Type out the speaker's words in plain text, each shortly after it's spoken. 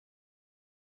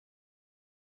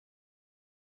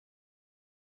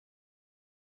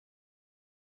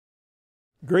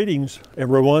Greetings,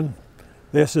 everyone.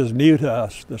 This is new to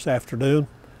us this afternoon.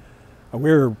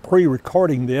 We're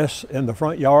pre-recording this in the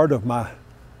front yard of my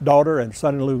daughter and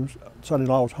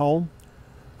son-in-law's home.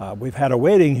 We've had a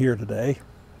wedding here today.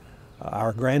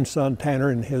 Our grandson Tanner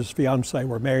and his fiancee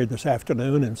were married this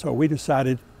afternoon, and so we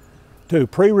decided to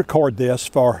pre-record this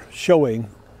for showing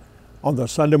on the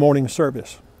Sunday morning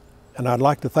service. And I'd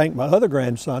like to thank my other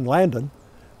grandson,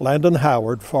 Landon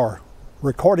Howard, for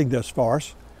recording this for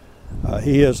us.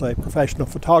 He is a professional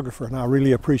photographer, and I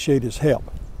really appreciate his help.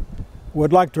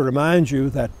 Would like to remind you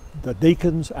that the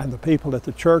deacons and the people at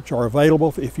the church are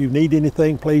available. If you need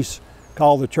anything, please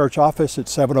call the church office at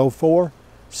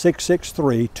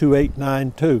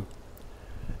 704-663-2892.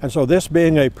 And so, this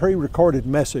being a pre-recorded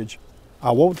message,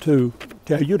 I want to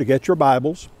tell you to get your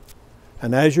Bibles.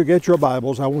 And as you get your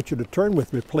Bibles, I want you to turn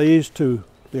with me, please, to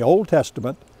the Old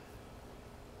Testament,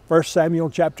 1 Samuel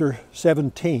chapter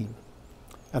 17.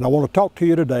 And I want to talk to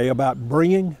you today about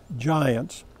bringing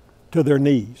giants to their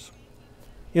knees.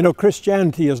 You know,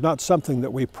 Christianity is not something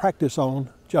that we practice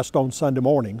on just on Sunday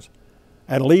mornings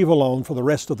and leave alone for the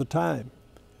rest of the time.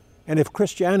 And if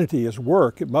Christianity is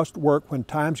work, it must work when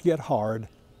times get hard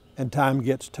and time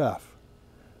gets tough.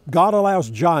 God allows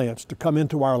giants to come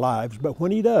into our lives, but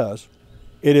when He does,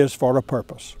 it is for a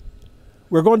purpose.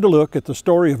 We're going to look at the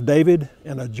story of David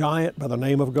and a giant by the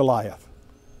name of Goliath.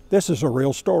 This is a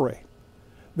real story.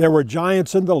 There were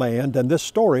giants in the land, and this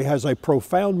story has a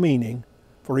profound meaning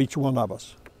for each one of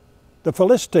us. The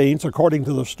Philistines, according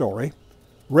to the story,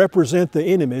 represent the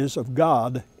enemies of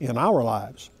God in our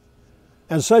lives.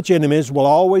 And such enemies will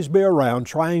always be around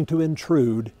trying to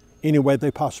intrude any way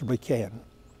they possibly can.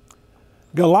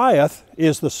 Goliath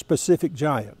is the specific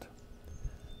giant.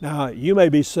 Now, you may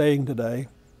be saying today,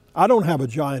 I don't have a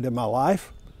giant in my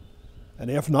life. And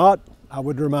if not, I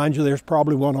would remind you there's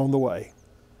probably one on the way.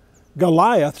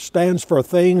 Goliath stands for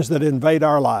things that invade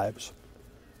our lives.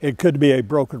 It could be a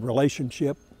broken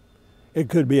relationship. It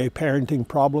could be a parenting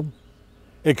problem.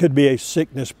 It could be a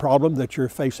sickness problem that you're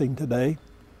facing today.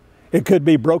 It could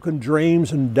be broken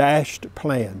dreams and dashed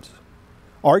plans.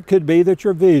 Or it could be that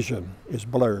your vision is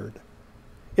blurred.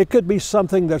 It could be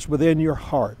something that's within your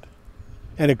heart.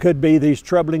 And it could be these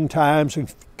troubling times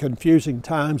and confusing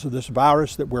times of this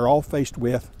virus that we're all faced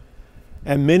with,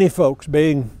 and many folks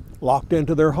being locked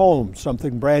into their homes,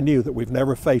 something brand new that we've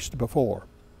never faced before.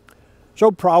 So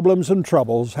problems and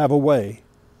troubles have a way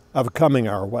of coming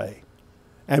our way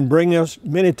and bring us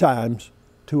many times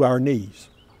to our knees.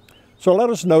 So let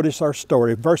us notice our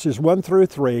story, verses 1 through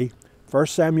 3, 1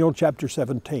 Samuel chapter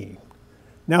 17.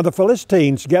 Now the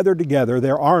Philistines gathered together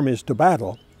their armies to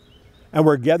battle, and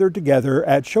were gathered together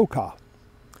at Shokah.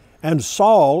 And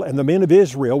Saul and the men of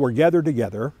Israel were gathered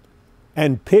together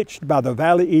and pitched by the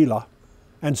valley Elah,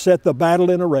 and set the battle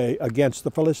in array against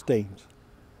the Philistines.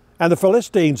 And the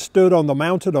Philistines stood on the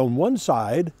mountain on one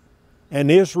side, and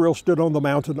Israel stood on the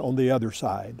mountain on the other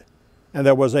side. And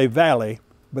there was a valley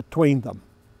between them.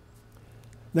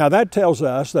 Now that tells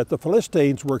us that the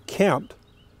Philistines were camped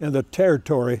in the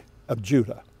territory of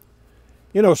Judah.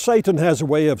 You know, Satan has a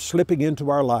way of slipping into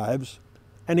our lives,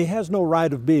 and he has no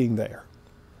right of being there.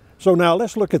 So now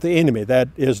let's look at the enemy that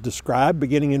is described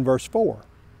beginning in verse 4.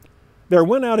 There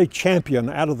went out a champion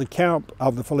out of the camp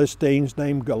of the Philistines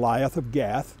named Goliath of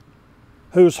Gath,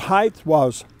 whose height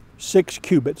was 6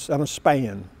 cubits and a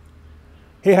span.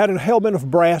 He had a helmet of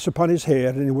brass upon his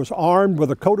head, and he was armed with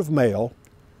a coat of mail,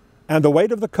 and the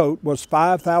weight of the coat was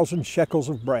 5,000 shekels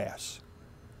of brass.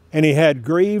 And he had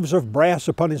greaves of brass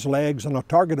upon his legs, and a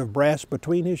target of brass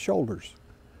between his shoulders.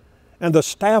 And the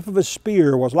staff of his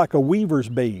spear was like a weaver's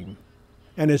beam,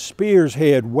 and his spear's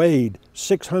head weighed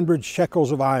 600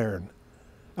 shekels of iron.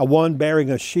 And one bearing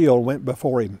a shield went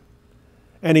before him.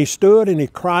 And he stood and he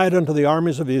cried unto the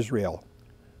armies of Israel.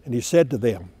 And he said to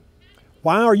them,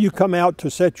 Why are you come out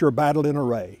to set your battle in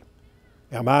array?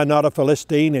 Am I not a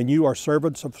Philistine, and you are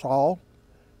servants of Saul?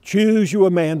 Choose you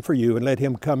a man for you, and let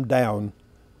him come down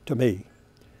to me.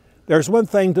 There's one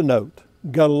thing to note.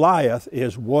 Goliath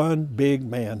is one big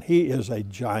man. He is a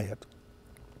giant.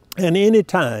 And any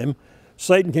time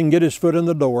Satan can get his foot in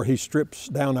the door, he strips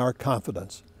down our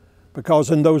confidence.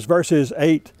 Because in those verses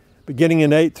 8, beginning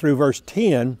in 8 through verse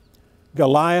 10,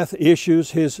 Goliath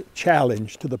issues his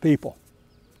challenge to the people.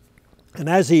 And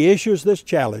as he issues this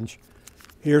challenge,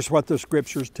 here's what the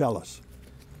scriptures tell us.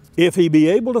 If he be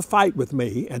able to fight with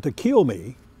me and to kill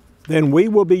me, then we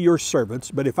will be your servants.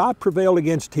 But if I prevail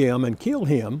against him and kill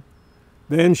him,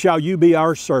 then shall you be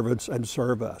our servants and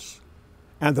serve us.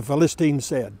 And the Philistines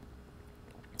said,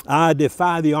 I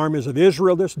defy the armies of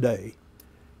Israel this day.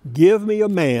 Give me a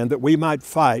man that we might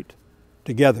fight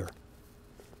together.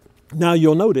 Now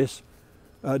you'll notice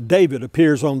David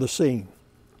appears on the scene.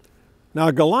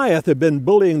 Now Goliath had been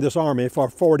bullying this army for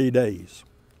 40 days.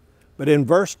 But in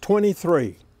verse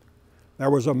 23, there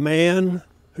was a man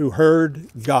who heard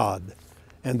God,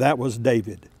 and that was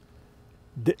David.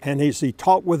 And as he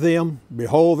talked with them,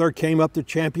 behold, there came up the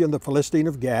champion, the Philistine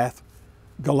of Gath,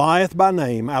 Goliath by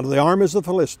name, out of the armies of the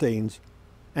Philistines,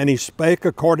 and he spake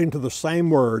according to the same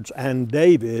words, and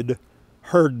David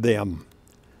heard them.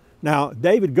 Now,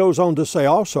 David goes on to say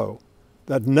also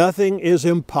that nothing is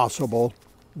impossible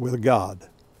with God.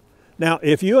 Now,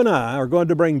 if you and I are going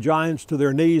to bring giants to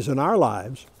their knees in our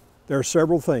lives, there are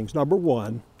several things. Number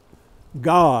one,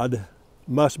 God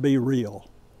must be real.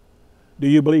 Do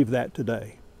you believe that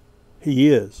today? He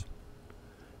is.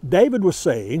 David was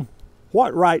saying,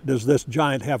 what right does this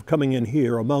giant have coming in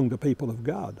here among the people of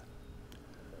God?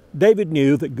 David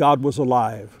knew that God was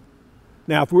alive.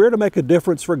 Now, if we're to make a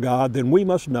difference for God, then we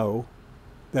must know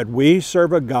that we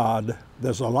serve a God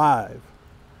that's alive.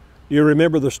 You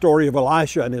remember the story of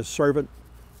Elisha and his servant?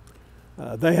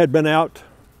 They had been out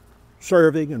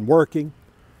serving and working,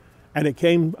 and it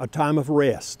came a time of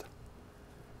rest.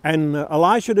 And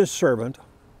Elisha and his servant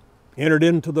entered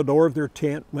into the door of their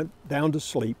tent, went down to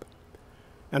sleep.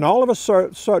 And all of a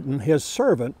sudden, his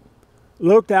servant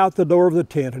looked out the door of the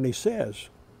tent and he says,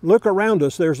 look around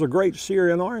us, there's a great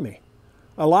Syrian army.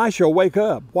 Elisha, wake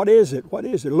up. What is it? What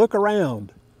is it? Look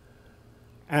around.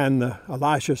 And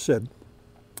Elisha said,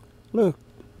 look,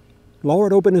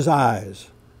 Lord, open his eyes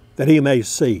that he may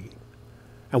see.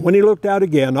 And when he looked out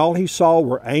again, all he saw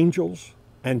were angels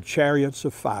and chariots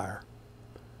of fire.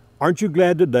 Aren't you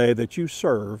glad today that you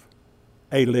serve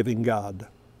a living God?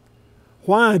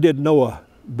 Why did Noah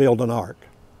build an ark?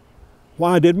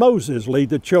 Why did Moses lead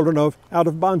the children out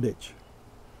of bondage?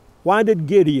 Why did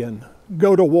Gideon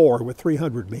go to war with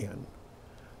 300 men?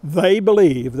 They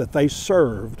believed that they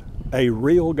served a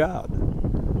real God.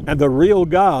 And the real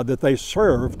God that they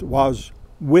served was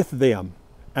with them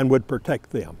and would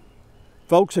protect them.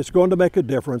 Folks, it's going to make a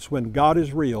difference when God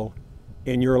is real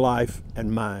in your life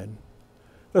and mine.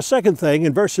 The second thing,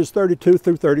 in verses 32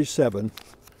 through 37,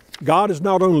 God is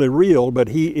not only real, but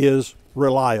he is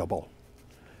reliable.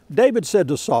 David said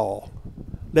to Saul,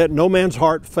 let no man's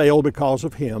heart fail because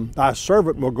of him. Thy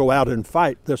servant will go out and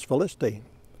fight this Philistine.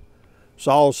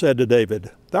 Saul said to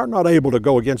David, thou art not able to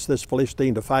go against this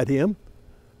Philistine to fight him,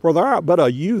 for thou art but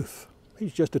a youth.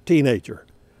 He's just a teenager,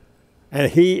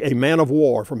 and he a man of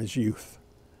war from his youth.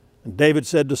 And David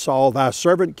said to Saul, thy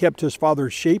servant kept his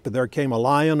father's sheep, and there came a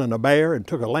lion and a bear and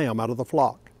took a lamb out of the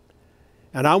flock.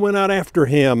 And I went out after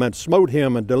him and smote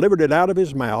him and delivered it out of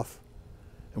his mouth.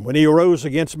 And when he arose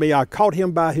against me, I caught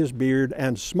him by his beard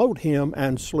and smote him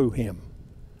and slew him.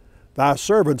 Thy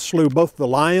servant slew both the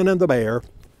lion and the bear,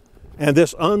 and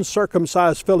this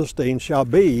uncircumcised Philistine shall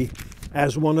be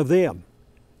as one of them.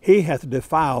 He hath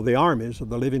defiled the armies of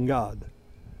the living God.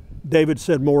 David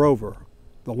said, moreover,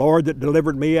 the Lord that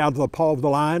delivered me out of the paw of the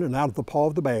lion and out of the paw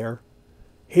of the bear,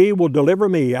 he will deliver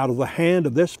me out of the hand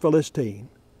of this Philistine.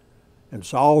 And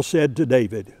Saul said to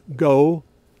David, go,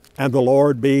 and the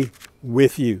Lord be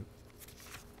with you.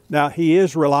 Now, he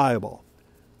is reliable.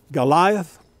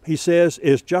 Goliath, he says,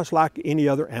 is just like any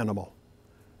other animal.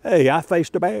 Hey, I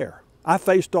faced a bear. I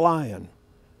faced a lion.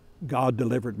 God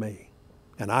delivered me,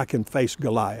 and I can face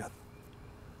Goliath.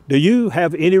 Do you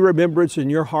have any remembrance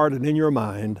in your heart and in your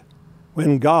mind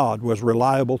when God was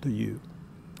reliable to you?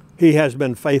 He has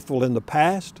been faithful in the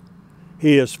past,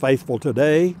 he is faithful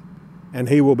today, and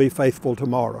he will be faithful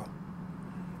tomorrow.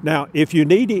 Now, if you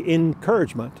need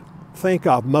encouragement, think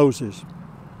of Moses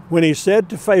when he said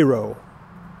to Pharaoh,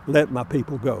 let my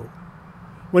people go.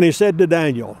 When he said to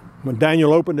Daniel, when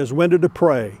Daniel opened his window to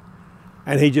pray,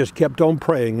 and he just kept on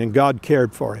praying and God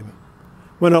cared for him.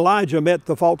 When Elijah met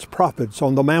the false prophets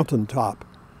on the mountaintop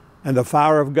and the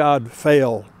fire of God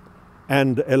fell,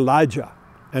 and Elijah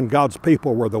and God's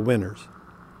people were the winners.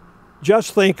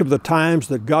 Just think of the times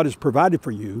that God has provided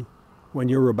for you when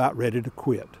you're about ready to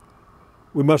quit.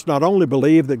 We must not only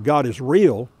believe that God is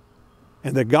real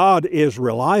and that God is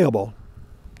reliable,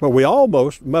 but we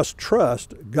almost must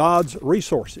trust God's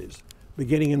resources,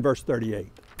 beginning in verse 38.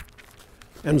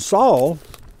 And Saul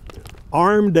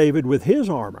armed David with his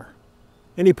armor,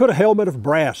 and he put a helmet of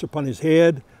brass upon his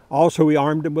head. Also he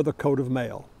armed him with a coat of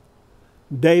mail.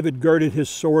 David girded his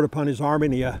sword upon his arm,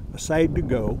 and he essayed to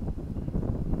go,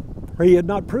 for he had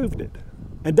not proved it.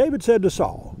 And David said to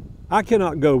Saul, I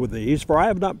cannot go with these, for I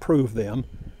have not proved them.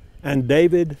 And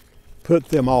David put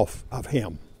them off of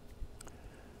him.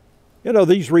 You know,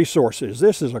 these resources,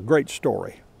 this is a great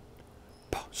story.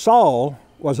 Saul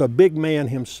was a big man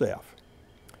himself.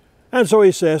 And so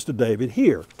he says to David,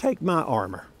 here, take my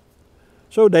armor.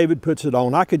 So David puts it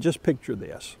on. I could just picture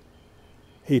this.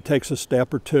 He takes a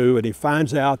step or two and he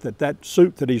finds out that that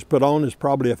suit that he's put on is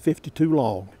probably a 52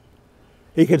 long.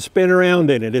 He can spin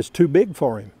around in it. It's too big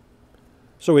for him.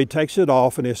 So he takes it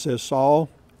off and he says, Saul,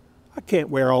 I can't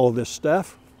wear all of this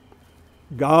stuff.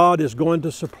 God is going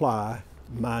to supply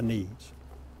my needs.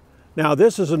 Now,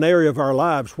 this is an area of our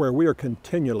lives where we are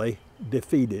continually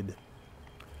defeated.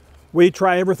 We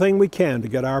try everything we can to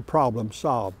get our problems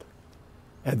solved.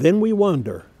 And then we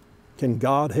wonder, can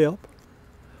God help?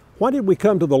 Why did we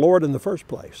come to the Lord in the first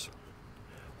place?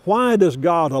 Why does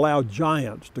God allow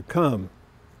giants to come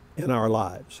in our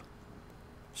lives?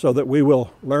 So that we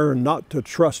will learn not to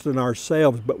trust in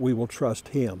ourselves, but we will trust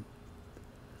Him.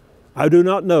 I do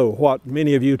not know what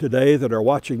many of you today that are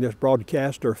watching this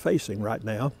broadcast are facing right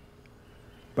now,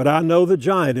 but I know the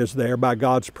giant is there by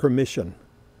God's permission.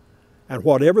 And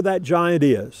whatever that giant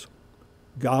is,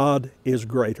 God is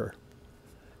greater.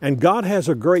 And God has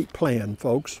a great plan,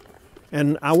 folks.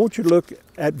 And I want you to look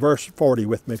at verse 40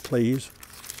 with me, please,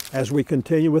 as we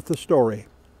continue with the story.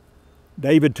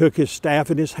 David took his staff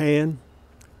in his hand,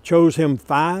 chose him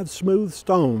 5 smooth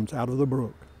stones out of the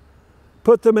brook,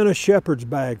 put them in a shepherd's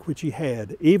bag which he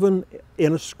had, even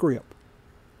in a scrip.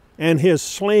 And his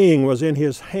sling was in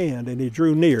his hand, and he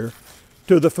drew near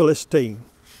to the Philistine.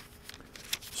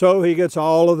 So he gets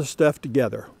all of the stuff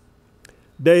together.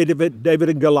 David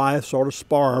and Goliath sort of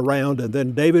spar around, and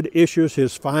then David issues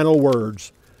his final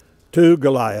words to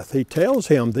Goliath. He tells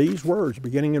him these words,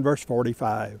 beginning in verse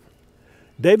 45.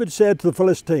 David said to the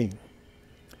Philistine,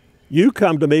 You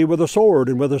come to me with a sword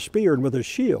and with a spear and with a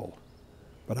shield,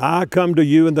 but I come to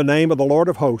you in the name of the Lord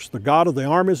of hosts, the God of the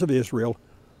armies of Israel,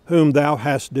 whom thou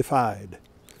hast defied.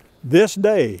 This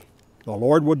day the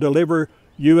Lord will deliver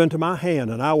you into my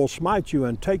hand, and I will smite you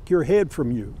and take your head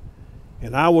from you.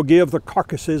 And I will give the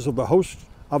carcasses of the hosts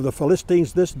of the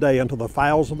Philistines this day unto the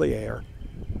fowls of the air,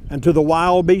 and to the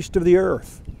wild beasts of the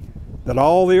earth, that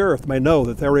all the earth may know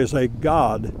that there is a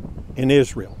God in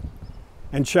Israel.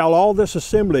 And shall all this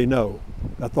assembly know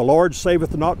that the Lord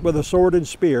saveth not with a sword and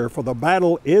spear, for the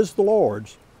battle is the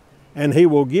Lord's, and He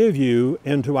will give you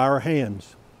into our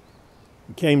hands.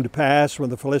 It came to pass,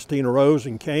 when the Philistine arose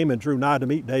and came and drew nigh to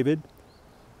meet David,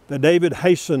 that David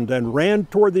hastened and ran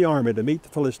toward the army to meet the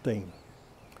Philistine.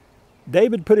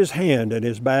 David put his hand in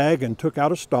his bag and took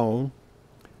out a stone,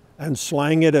 and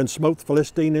slang it and smote the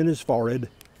Philistine in his forehead.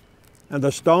 And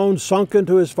the stone sunk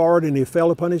into his forehead, and he fell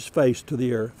upon his face to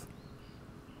the earth.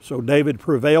 So David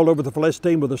prevailed over the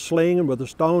Philistine with a sling and with a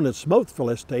stone, and smote the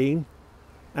Philistine,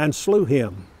 and slew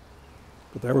him.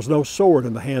 But there was no sword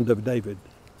in the hand of David.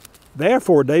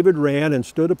 Therefore David ran and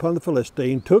stood upon the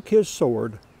Philistine, took his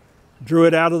sword, drew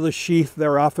it out of the sheath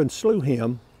thereof, and slew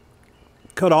him,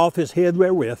 cut off his head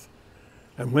therewith.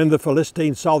 And when the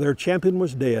Philistines saw their champion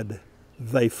was dead,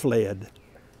 they fled.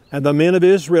 And the men of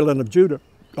Israel and of Judah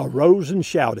arose and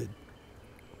shouted,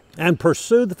 and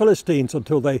pursued the Philistines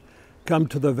until they come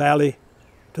to the valley,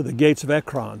 to the gates of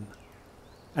Ekron.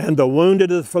 And the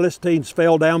wounded of the Philistines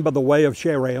fell down by the way of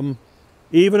Shaaraim,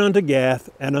 even unto Gath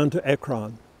and unto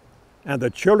Ekron. And the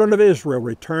children of Israel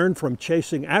returned from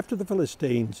chasing after the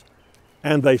Philistines,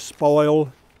 and they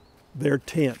spoiled their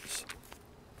tents.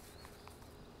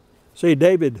 See,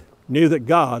 David knew that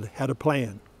God had a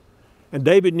plan. And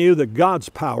David knew that God's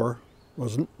power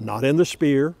was not in the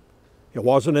spear, it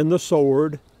wasn't in the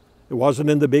sword, it wasn't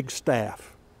in the big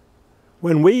staff.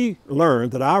 When we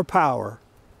learn that our power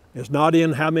is not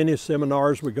in how many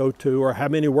seminars we go to or how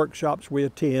many workshops we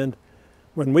attend,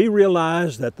 when we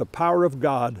realize that the power of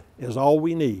God is all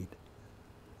we need,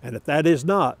 and if that is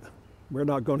not, we're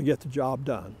not going to get the job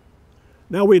done.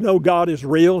 Now we know God is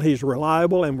real, He's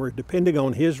reliable, and we're depending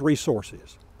on His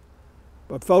resources.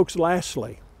 But folks,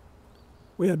 lastly,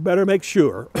 we had better make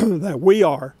sure that we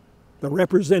are the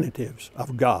representatives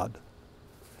of God.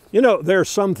 You know, there are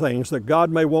some things that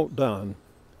God may want done,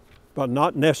 but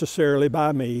not necessarily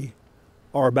by me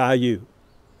or by you.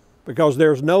 Because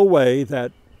there's no way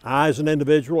that I as an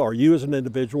individual or you as an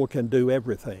individual can do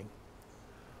everything.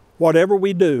 Whatever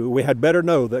we do, we had better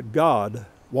know that God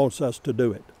wants us to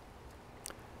do it.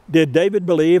 Did David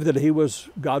believe that he was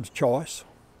God's choice?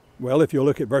 Well, if you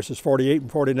look at verses 48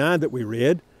 and 49 that we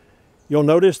read, you'll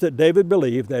notice that David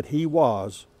believed that he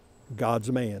was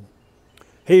God's man.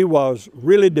 He was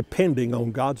really depending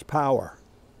on God's power,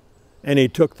 and he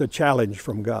took the challenge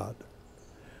from God.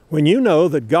 When you know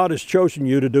that God has chosen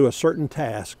you to do a certain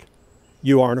task,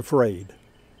 you aren't afraid.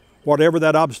 Whatever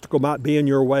that obstacle might be in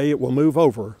your way, it will move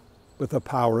over with the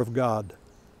power of God.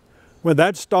 When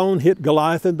that stone hit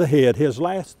Goliath in the head, his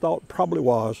last thought probably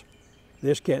was,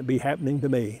 this can't be happening to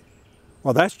me.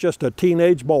 Well, that's just a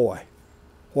teenage boy.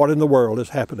 what in the world is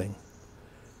happening?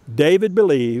 David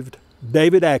believed,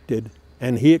 David acted,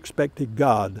 and he expected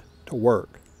God to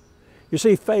work. You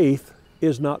see, faith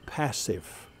is not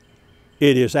passive.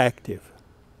 It is active.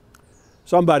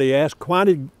 Somebody asked, why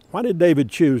did David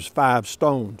choose 5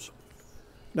 stones?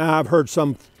 Now, I've heard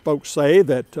some folks say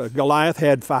that Goliath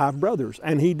had 5 brothers,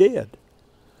 and he did.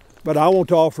 But I want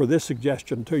to offer this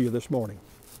suggestion to you this morning.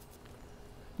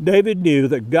 David knew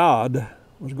that God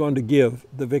was going to give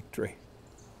the victory.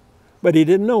 But he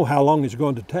didn't know how long it's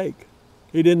going to take.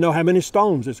 He didn't know how many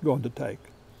stones it's going to take.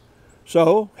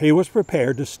 So he was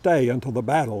prepared to stay until the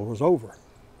battle was over.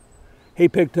 He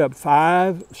picked up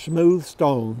 5 smooth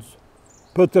stones,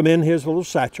 put them in his little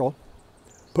satchel,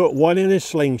 put one in his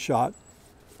slingshot,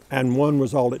 and one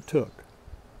was all it took.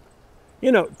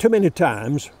 You know, too many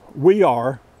times we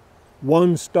are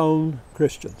one-stone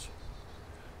Christians.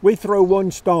 We throw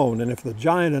one stone, and if the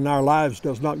giant in our lives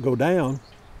does not go down,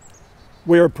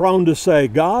 we are prone to say,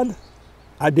 God,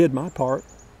 I did my part.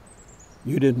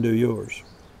 You didn't do yours.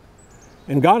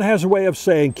 And God has a way of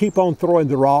saying, keep on throwing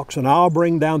the rocks, and I'll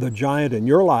bring down the giant in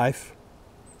your life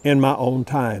in my own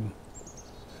time.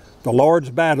 The Lord's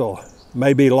battle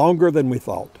may be longer than we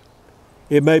thought.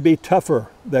 It may be tougher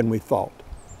than we thought.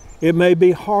 It may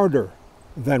be harder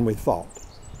than we thought.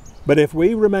 But if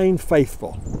we remain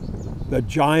faithful, the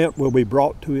giant will be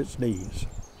brought to its knees.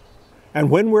 And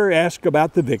when we're asked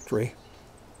about the victory,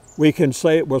 we can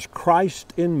say it was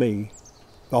Christ in me,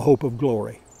 the hope of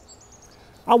glory.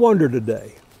 I wonder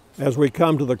today, as we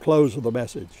come to the close of the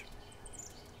message,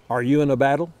 are you in a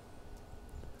battle?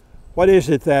 What is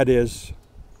it that is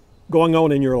going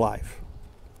on in your life?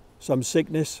 Some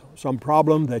sickness, some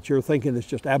problem that you're thinking is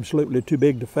just absolutely too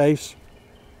big to face?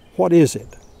 What is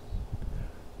it?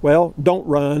 Well, don't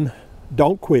run,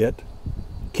 don't quit.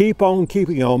 Keep on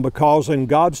keeping on, because in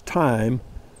God's time,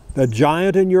 the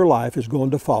giant in your life is going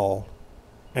to fall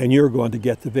and you're going to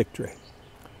get the victory.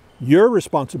 Your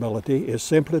responsibility is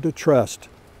simply to trust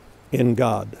in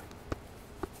God.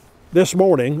 This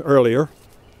morning, earlier,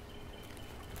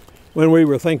 when we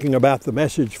were thinking about the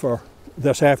message for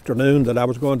this afternoon that I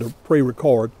was going to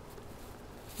pre-record,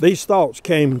 these thoughts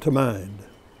came to mind.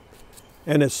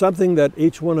 And it's something that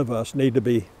each one of us need to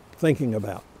be thinking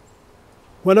about.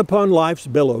 When upon life's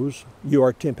billows you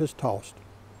are tempest-tossed,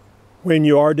 when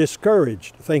you are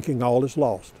discouraged, thinking all is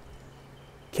lost,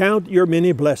 count your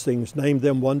many blessings, name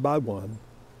them one by one,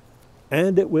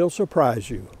 and it will surprise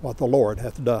you what the Lord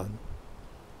hath done.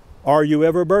 Are you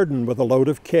ever burdened with a load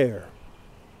of care?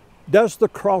 Does the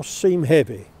cross seem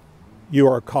heavy you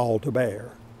are called to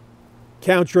bear?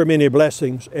 Count your many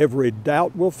blessings, every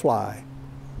doubt will fly,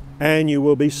 and you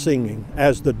will be singing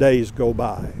as the days go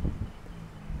by.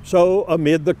 So,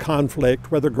 amid the conflict,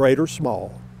 whether great or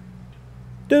small,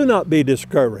 do not be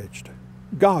discouraged.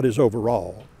 God is over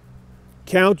all.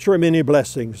 Count your many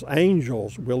blessings,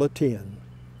 angels will attend.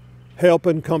 Help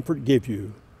and comfort give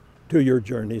you to your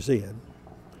journey's end.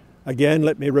 Again,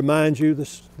 let me remind you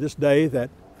this day that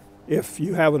if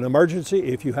you have an emergency,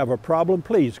 if you have a problem,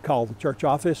 please call the church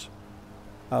office.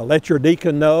 Let your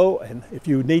deacon know, and if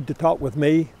you need to talk with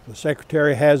me, the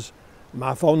secretary has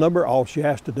my phone number. All she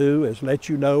has to do is let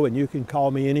you know, and you can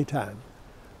call me anytime.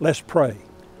 Let's pray.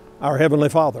 Our Heavenly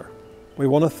Father, we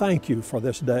want to thank you for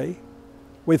this day.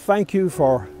 We thank you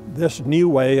for this new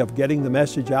way of getting the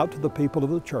message out to the people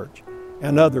of the church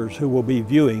and others who will be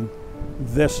viewing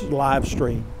this live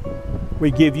stream. We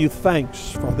give you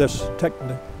thanks for this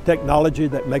technology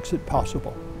that makes it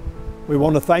possible. We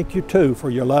want to thank you too for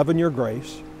your love and your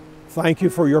grace. Thank you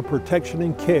for your protection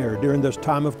and care during this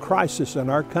time of crisis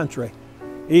in our country,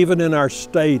 even in our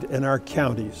state and our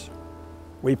counties.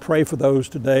 We pray for those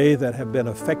today that have been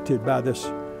affected by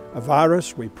this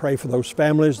virus. We pray for those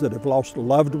families that have lost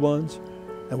loved ones,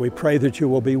 and we pray that you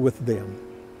will be with them.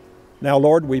 Now,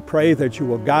 Lord, we pray that you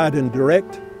will guide and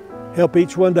direct, help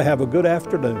each one to have a good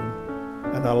afternoon,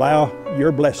 and allow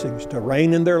your blessings to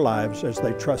reign in their lives as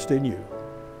they trust in you.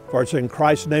 For it's in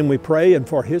Christ's name we pray, and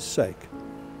for his sake,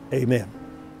 amen.